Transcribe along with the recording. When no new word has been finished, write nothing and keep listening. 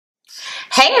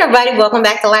Hey everybody, welcome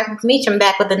back to Life with Meech. I'm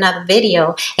back with another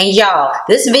video. And y'all,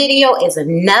 this video is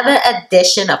another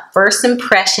edition of first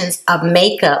impressions of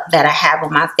makeup that I have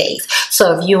on my face.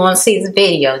 So if you want to see this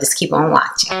video, just keep on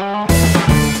watching.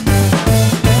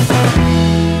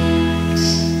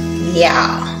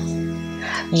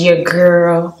 Y'all, your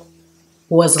girl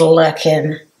was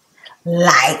looking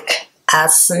like a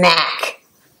snack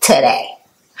today.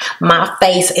 My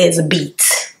face is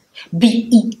beat.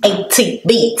 B-E-A-T,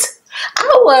 beat.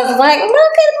 I was like,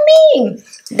 look at me.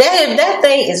 That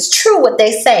thing is true what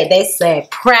they say. They say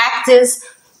practice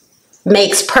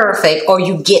makes perfect, or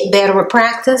you get better with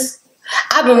practice.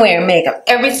 I've been wearing makeup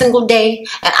every single day,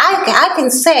 and I can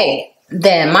say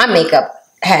that my makeup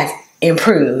has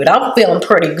improved. I'm feeling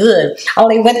pretty good. I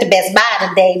only went to Best Buy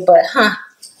today, but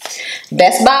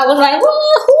Best Buy was like,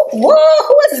 whoa,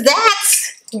 who is that?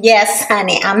 Yes,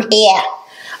 honey, I'm here.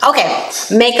 Okay,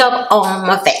 makeup on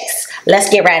my face.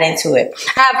 Let's get right into it.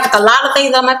 I have a lot of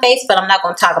things on my face, but I'm not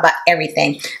going to talk about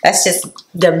everything. That's just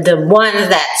the ones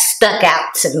that stuck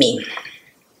out to me.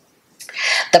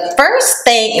 The first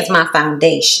thing is my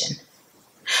foundation.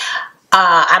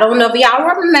 I don't know if y'all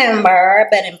remember,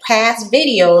 but in past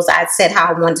videos, I said how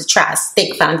I wanted to try a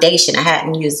stick foundation. I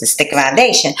hadn't used a stick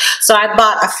foundation, so I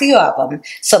bought a few of them.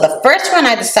 So the first one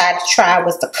I decided to try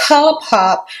was the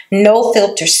ColourPop No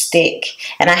Filter Stick,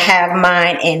 and I have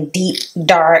mine in Deep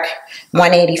Dark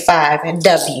 185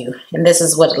 W, and this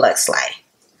is what it looks like.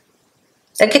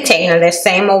 The container, the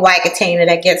same old white container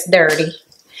that gets dirty,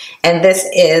 and this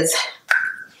is,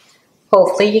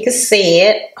 hopefully you can see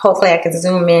it. Hopefully I can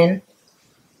zoom in.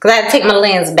 Because I had to take my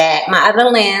lens back. My other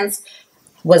lens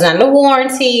was under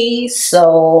warranty,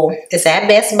 so it's at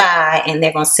Best Buy, and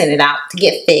they're going to send it out to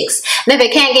get fixed. And if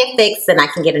it can't get fixed, then I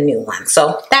can get a new one.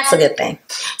 So that's a good thing.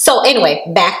 So anyway,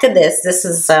 back to this. This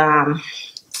is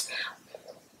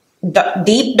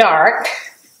Deep Dark.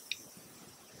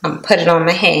 I'm going to put it on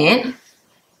my hand.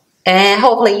 And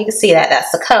hopefully you can see that.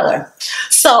 That's the color.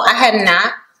 So I had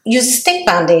not used stick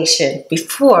foundation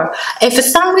before, and for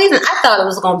some reason I thought it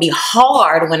was going to be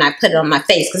hard when I put it on my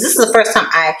face, because this is the first time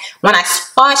when I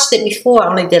swatched it before, I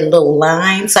only did a little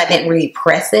line, so I didn't really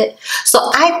press it. So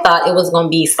I thought it was going to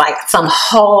be like some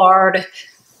hard,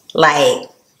 like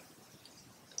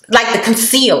the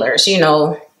concealers, you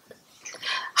know,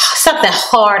 something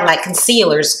hard like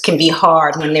concealers can be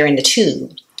hard when they're in the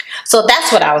tube. So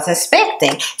that's what I was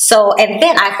expecting. So, and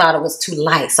then I thought it was too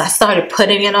light. So I started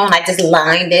putting it on. I just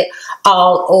lined it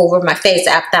all over my face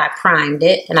after I primed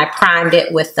it. And I primed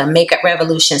it with the Makeup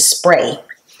Revolution spray.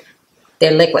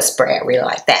 Their liquid spray. I really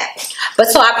like that. But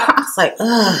so I was like,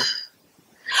 ugh.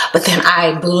 But then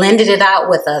I blended it out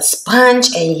with a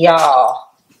sponge, and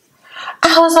y'all,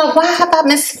 I was like, why have I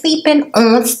been sleeping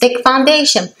on stick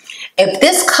foundation? If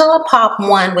this ColourPop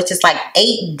one, which is like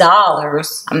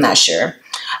 $8, I'm not sure,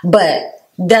 but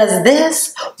does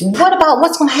this, what about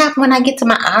what's going to happen when I get to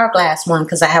my Hourglass one?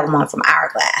 Because I have one from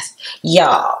Hourglass.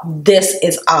 Y'all, this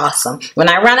is awesome. When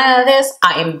I run out of this,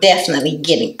 I am definitely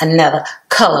getting another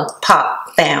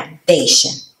ColourPop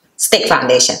foundation. Stick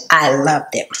foundation. I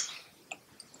loved it.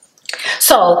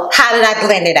 So, how did I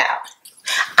blend it out?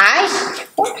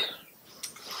 Where's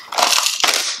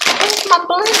my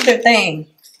blender thing?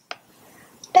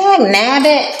 Dang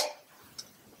nabbit.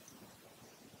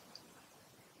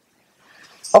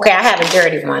 Okay, I have a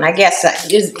dirty one. I guess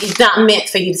it's not meant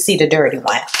for you to see the dirty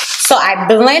one. So I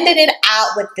blended it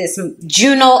out with this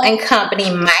Juno & Company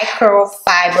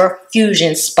microfiber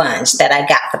fusion sponge that I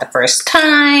got for the first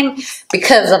time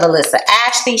because of Alyssa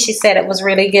Ashley. She said it was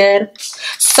really good.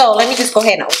 So let me just go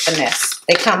ahead and open this.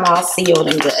 They come all sealed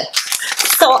and good.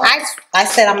 So I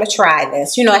said I'm going to try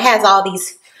this. You know, it has all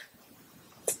these,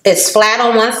 it's flat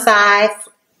on one side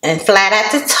and flat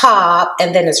at the top,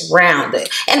 and then it's rounded.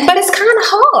 But it's kind of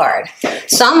hard.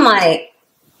 So I'm like,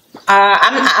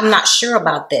 I'm not sure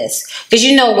about this. Because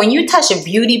you know, when you touch a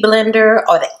beauty blender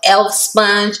or the e.l.f.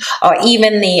 sponge or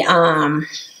even the,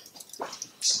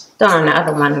 darn, the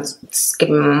other one is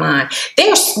skipping my mind.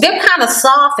 They're kind of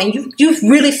soft, and you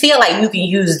really feel like you can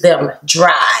use them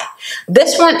dry.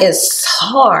 This one is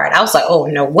hard. I was like, oh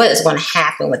no, what is going to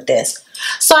happen with this?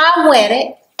 So I wet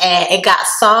it, and it got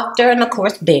softer and of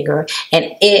course bigger, and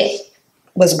it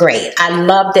was great. I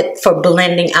loved it for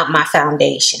blending out my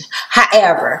foundation.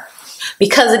 However,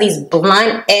 because of these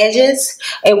blunt edges,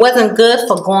 it wasn't good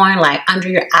for going like under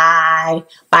your eye,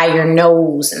 by your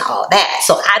nose and all that.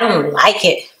 So I don't like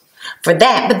it for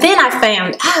that. But then I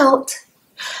found out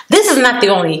this is not the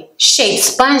only shaped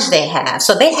sponge they have.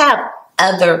 So they have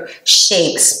other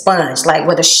shaped sponge, like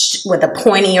with a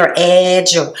pointier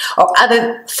edge, or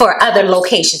other for other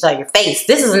locations on your face.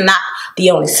 This is not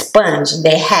the only sponge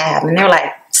they have, and they're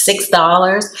like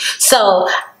 $6. So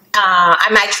I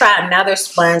might try another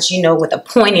sponge, you know, with a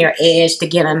pointier edge to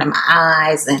get under my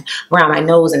eyes and around my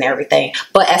nose and everything.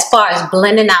 But as far as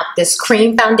blending out this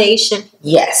cream foundation,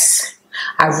 yes,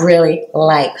 I really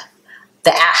like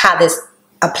how this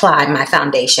applied my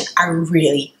foundation. I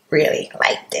really, really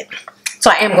liked it.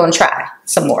 So I am going to try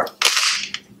some more.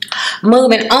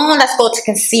 Moving on, let's go to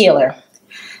concealer.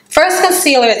 First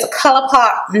concealer is a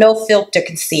ColourPop No Filter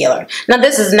Concealer. Now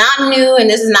this is not new, and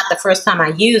this is not the first time I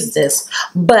used this,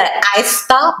 but I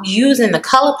stopped using the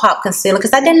ColourPop concealer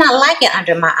because I did not like it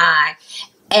under my eye.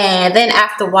 And then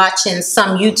after watching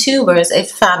some YouTubers, I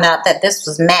found out that this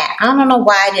was matte. I don't know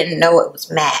why I didn't know it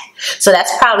was matte. So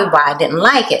that's probably why I didn't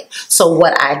like it. So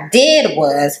what I did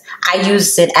was I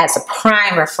used it as a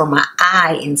primer for my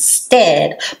eye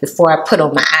instead before I put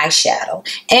on my eyeshadow.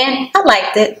 And I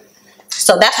liked it.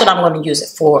 So that's what I'm going to use it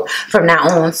for from now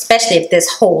on, especially if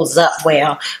this holds up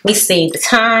well. We see the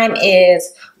time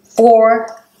is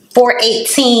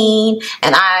 4:18,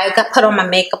 and I got put on my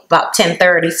makeup about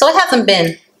 10:30. So it hasn't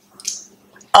been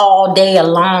all day, a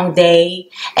long day,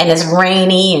 and it's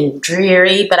rainy and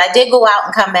dreary, but I did go out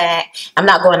and come back. I'm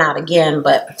not going out again,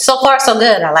 but so far so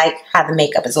good. I like how the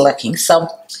makeup is looking. So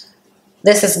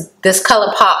this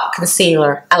ColourPop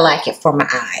concealer, I like it for my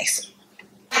eyes.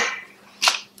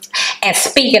 And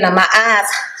speaking of my eyes,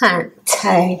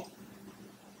 honey,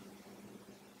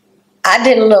 I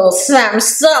did a little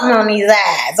something on these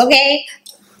eyes, okay?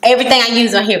 Everything I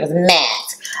used on here was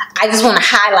matte. I just want to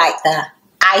highlight the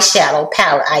eyeshadow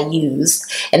palette I used,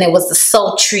 and it was the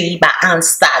Sultry by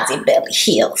Anastasia Beverly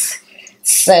Hills.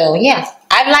 So yeah,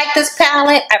 I like this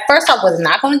palette. At first I was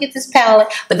not going to get this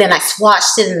palette, but then I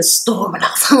swatched it in the store when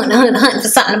I was hunting for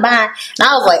something to buy, and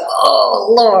I was like,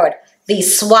 oh Lord,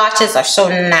 these swatches are so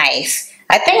nice.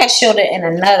 I think I showed it in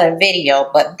another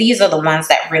video, but these are the ones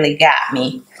that really got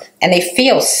me. And they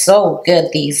feel so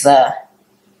good, these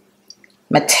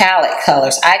metallic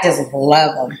colors. I just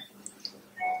love them.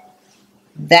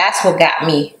 That's what got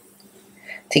me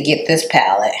to get this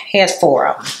palette. Here's 4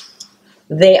 of them.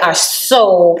 They are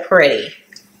so pretty.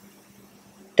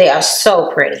 They are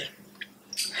so pretty.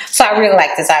 So I really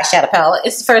like this eyeshadow palette.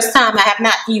 It's the first time I have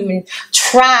not even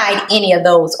tried any of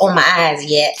those on my eyes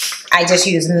yet. I just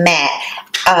used matte.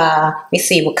 Let me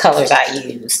see what colors I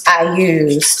used. I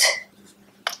used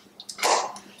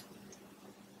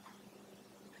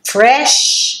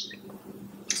Fresh,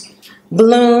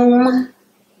 Bloom,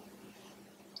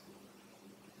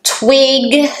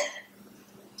 Twig,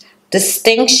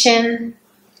 Distinction,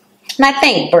 and I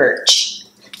think Birch.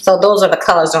 So those are the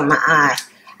colors on my eye.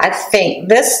 I think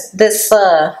this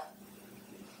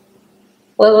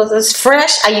what was this?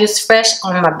 Fresh. I used Fresh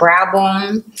on my brow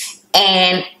bone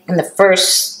and in the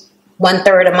first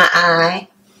 1/3 of my eye.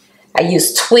 I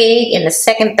used Twig in the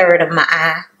 2nd third of my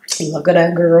eye. Look at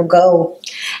that girl go.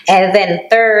 And then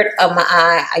 1/3 of my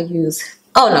eye, I use,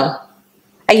 oh no,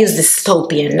 I use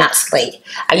Dystopian, not Slate.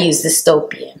 I use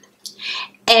Dystopian.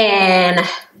 And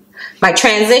my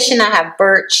transition, I have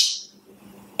Birch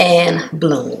and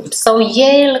Bloom. So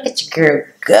yeah, look at your girl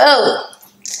go.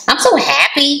 I'm so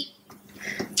happy.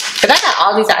 But I got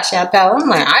all these eyeshadow palettes. I'm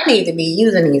like, I need to be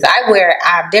using these. I wear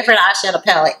a different eyeshadow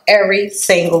palette every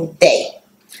single day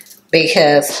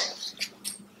because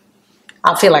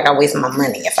I feel like I waste my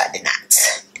money if I did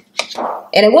not.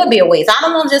 And it would be a waste. I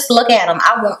don't want to just look at them.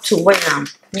 I want to wear them.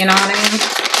 You know what I mean?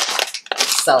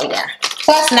 So yeah.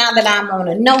 Plus, now that I'm on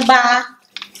a no-buy,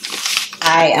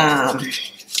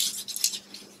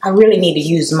 I really need to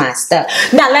use my stuff.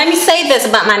 Now, let me say this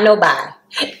about my no-buy.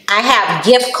 I have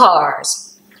gift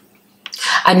cards.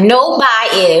 A no-buy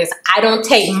is I don't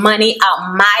take money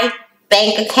out my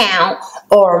bank account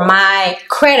or my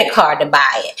credit card to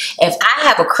buy it. If I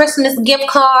have a Christmas gift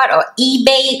card or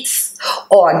Ebates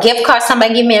or a gift card,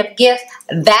 somebody give me a gift,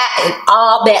 that is,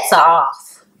 all bets are off.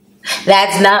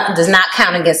 That does not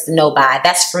count against the no-buy.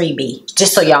 That's freebie.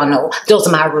 Just so y'all know, those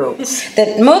are my rules.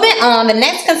 Moving on, the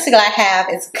next concealer I have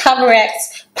is CoverX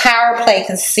Power Play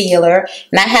Concealer,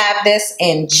 and I have this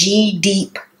in G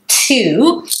Deep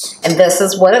 2, and this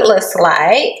is what it looks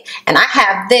like. And I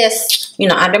have this, you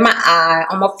know, under my eye,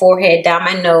 on my forehead, down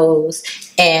my nose,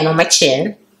 and on my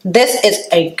chin. This is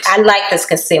I like this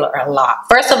concealer a lot.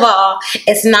 First of all,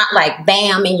 it's not like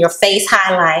bam in your face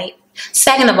highlight.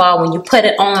 Second of all, when you put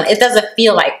it on, it doesn't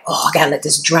feel like, oh, I gotta let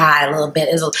this dry a little bit.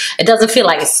 It doesn't feel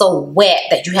like it's so wet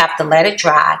that you have to let it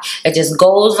dry. It just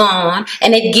goes on,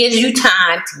 and it gives you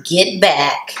time to get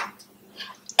back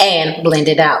and blend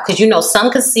it out. Because you know,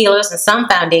 some concealers and some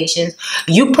foundations,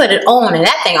 you put it on and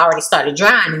that thing already started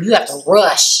drying and you have to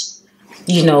rush,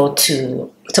 you know,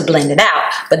 to blend it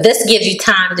out. But this gives you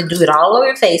time to do it all over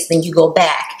your face, then you go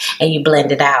back and you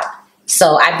blend it out.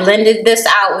 So I blended this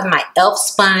out with my e.l.f.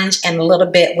 sponge and a little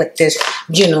bit with this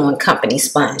Juno & Company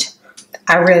sponge.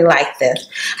 I really like this.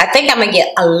 I think I'm gonna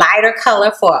get a lighter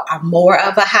color for a more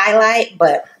of a highlight,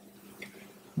 but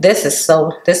this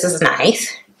is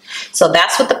nice. So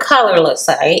that's what the color looks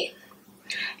like.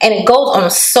 And it goes on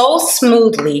so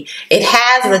smoothly. It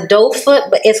has the doe foot,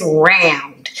 but it's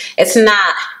round. It's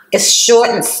not, it's short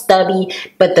and stubby,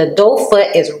 but the doe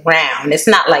foot is round. It's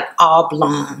not like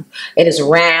oblong. It is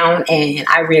round and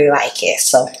I really like it.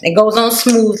 So it goes on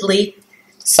smoothly.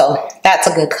 So that's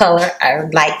a good color. I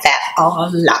like that a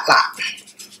lot.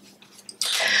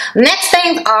 Next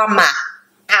things are my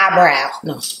eyebrows.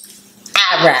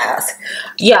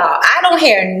 Y'all, I don't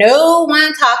hear no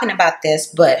one talking about this,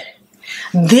 but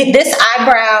this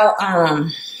eyebrow,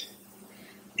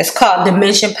 it's called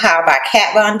Dimension Power by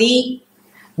Kat Von D.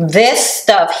 This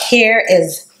stuff here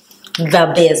is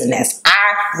the business.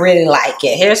 I really like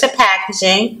it. Here's the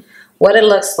packaging, what it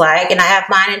looks like, and I have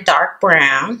mine in dark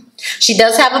brown. She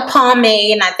does have a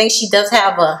pomade, and I think she does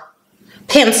have a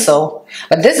pencil,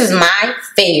 but this is my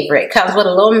favorite. It comes with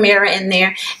a little mirror in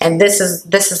there, and this is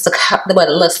what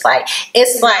it looks like.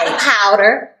 It's like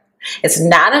powder. It's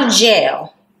not a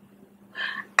gel.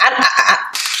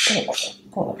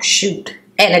 Oh shoot.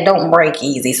 And it don't break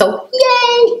easy, so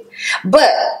yay. But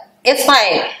it's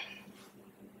like,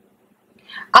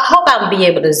 I hope I'll be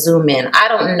able to zoom in. I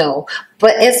don't know,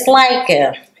 but it's like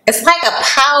a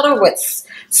powder with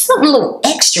something a little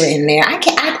extra in there. I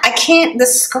can't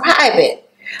describe it,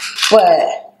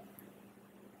 but,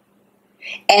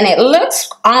 and it looks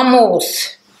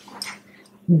almost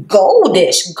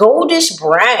goldish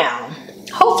brown.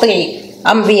 Hopefully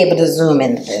I'm gonna be able to zoom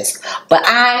into this, but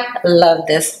I love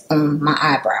this on my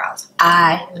eyebrows.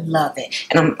 I love it,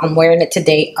 and I'm wearing it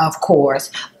today, of course,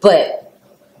 but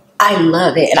I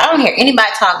love it, and I don't hear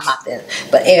anybody talking about this.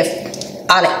 But if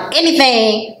out of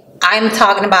anything I'm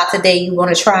talking about today you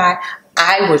want to try,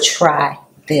 I would try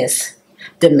this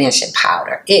Dimension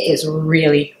powder. It is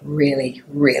really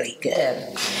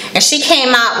good. And she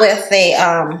came out with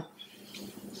a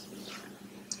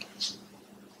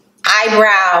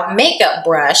eyebrow makeup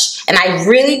brush, and I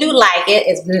really do like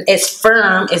it. It's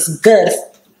firm, it's good,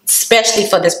 especially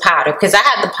for this powder, because I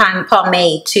have the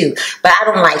pomade too, but I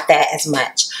don't like that as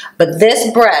much. But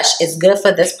this brush is good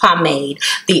for this pomade.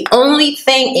 The only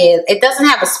thing is it doesn't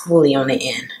have a spoolie on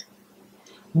the end,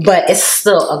 but it's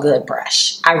still a good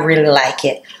brush. I really like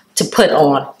it to put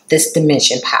on this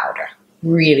Dimension powder.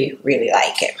 Really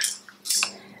like it.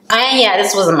 And yeah,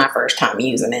 this wasn't my first time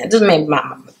using it. This may be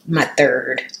my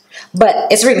third.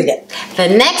 But it's really good. The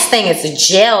next thing is the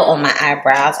gel on my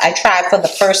eyebrows. I tried for the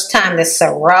first time the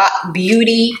Surratt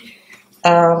Beauty,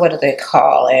 what do they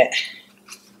call it?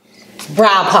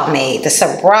 Brow pomade. The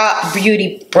Surratt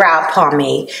Beauty Brow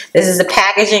Pomade. This is the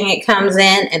packaging it comes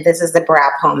in, and this is the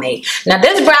brow pomade. Now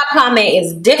this brow pomade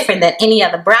is different than any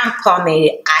other brow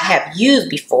pomade I have used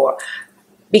before.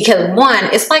 Because one,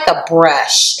 it's like a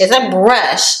brush. It's a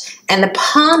brush, and the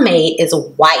pomade is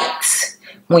white.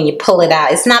 When you pull it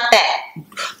out, it's not that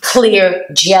clear,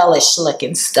 gelish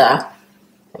looking stuff.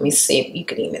 Let me see if you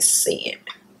can even see it.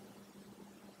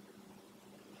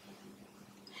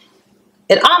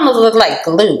 It almost looks like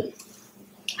glue.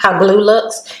 How glue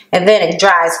looks, and then it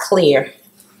dries clear.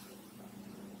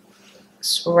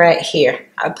 It's right here.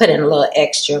 I put in a little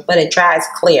extra, but it dries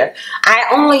clear. I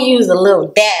only use a little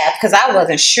dab because I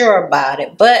wasn't sure about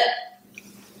it, but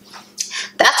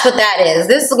that's what that is.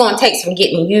 This is going to take some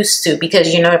getting used to,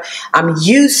 because, you know, I'm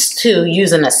used to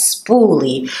using a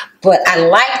spoolie, but I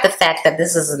like the fact that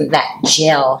this isn't that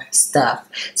gel stuff.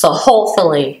 So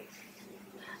hopefully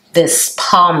this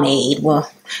pomade will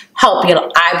help your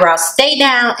eyebrows stay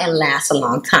down and last a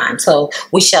long time. So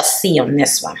we shall see on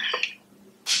this one.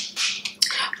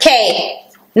 Okay.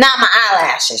 Now my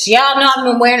eyelashes. Y'all know I've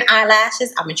been wearing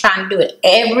eyelashes. I've been trying to do it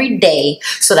every day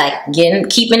so that I can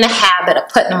keep in the habit of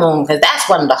putting them on, because that's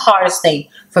one of the hardest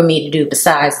things for me to do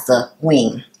besides the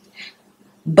wing.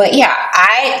 But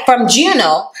yeah, from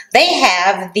Juno, they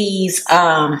have these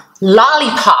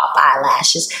lollipop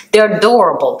eyelashes. They're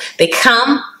adorable. They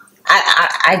come,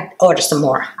 I ordered some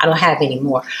more. I don't have any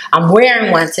more. I'm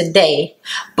wearing one today,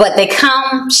 but they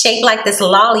come shaped like this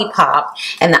lollipop,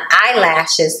 and the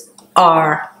eyelashes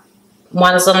are,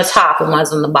 one is on the top and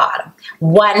one's on the bottom.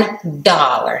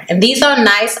 $1. And these are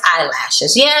nice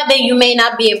eyelashes. Yeah, you may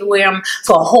not be able to wear them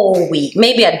for a whole week.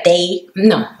 Maybe a day.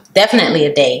 No, definitely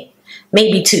a day.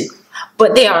 Maybe 2.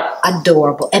 but they are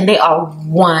adorable, and they are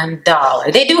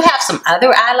 $1. They do have some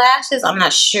other eyelashes. I'm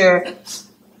not sure.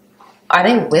 Are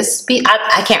they wispy?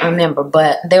 I can't remember,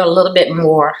 but they're a little bit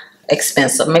more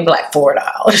expensive, maybe like $4.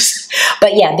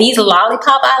 But yeah, these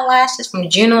lollipop eyelashes from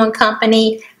Juno and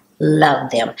Company, love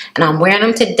them. And I'm wearing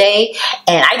them today.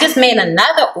 And I just made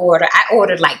another order. I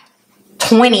ordered like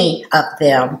 20 of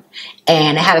them,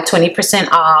 and it had a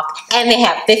 20% off, and they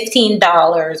have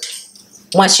 $15.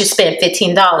 Once you spend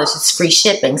 $15, it's free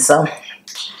shipping. So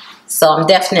I'm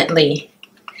definitely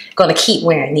gonna keep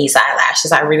wearing these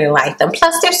eyelashes. I really like them.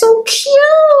 Plus, they're so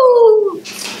cute.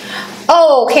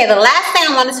 Okay, the last thing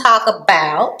I want to talk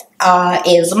about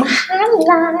is my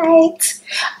highlights.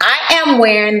 I am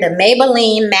wearing the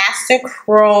Maybelline Master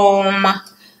Chrome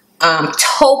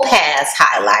Topaz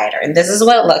highlighter, and this is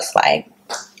what it looks like.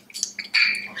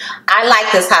 I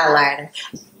like this highlighter.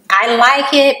 I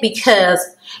like it because,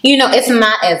 you know, it's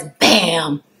not as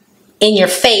bam in your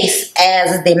face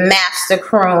as the Master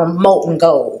Chrome Molten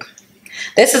Gold.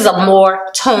 This is a more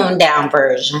toned down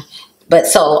version, but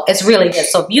so it's really good.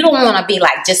 So if you don't want to be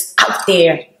like just out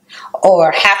there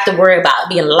or have to worry about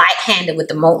being light-handed with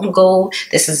the Molten Gold,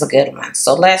 this is a good one.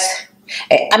 So I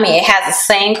mean, it has the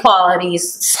same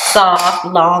qualities, soft,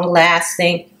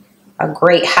 long-lasting, a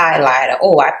great highlighter.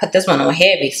 Oh, I put this one on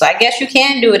heavy, so I guess you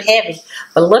can do it heavy,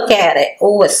 but look at it.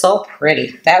 Oh, it's so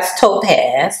pretty. That's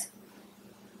Topaz.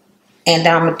 And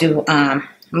I'm going to do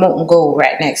Molten Gold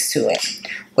right next to it,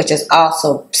 which is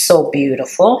also so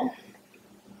beautiful.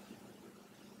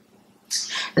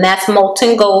 And that's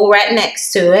Molten Gold right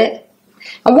next to it.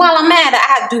 And while I'm at it,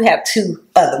 I do have two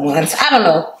other ones. I don't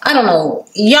know.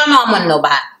 Y'all know I'm gonna know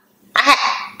about.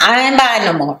 I ain't buying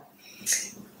no more.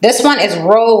 This one is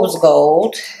Rose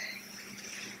Gold.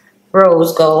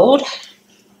 Rose Gold.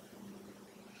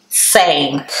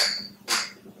 Same.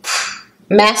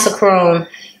 Master Chrome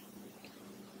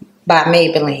by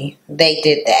Maybelline. They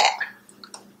did that.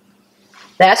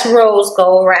 That's Rose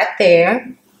Gold right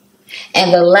there.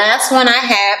 And the last one I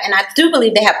have, and I do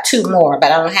believe they have two more,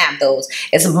 but I don't have those,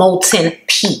 is Molten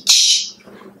Peach.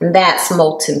 That's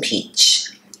Molten Peach.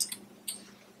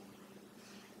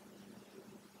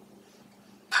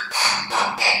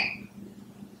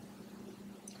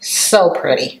 So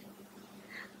pretty.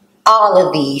 All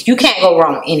of these. You can't go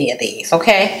wrong with any of these,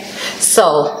 okay?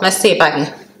 So, let's see if I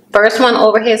can. First one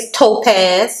over here is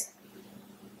Topaz.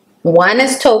 One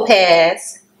is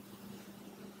Topaz.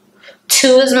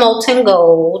 Two is Molten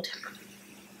Gold.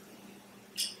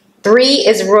 Three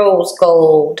is Rose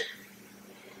Gold.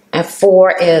 And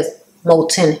four is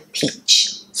Molten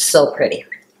Peach. So pretty.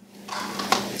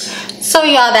 So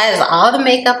y'all, that is all the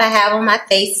makeup I have on my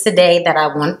face today that I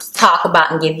want to talk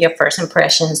about and give you your first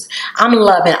impressions. I'm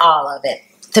loving all of it,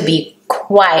 to be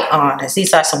quite honest.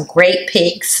 These are some great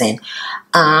picks, and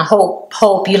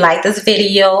hope you like this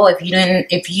video.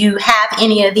 If you have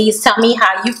any of these, tell me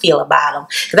how you feel about them,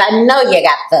 because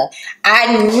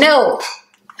I know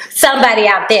somebody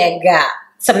out there got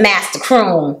some Master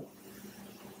Chrome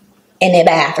in their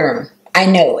bathroom. I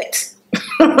know it.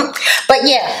 But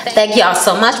yeah, thank y'all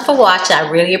so much for watching. I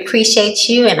really appreciate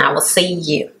you, and I will see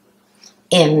you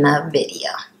in the video.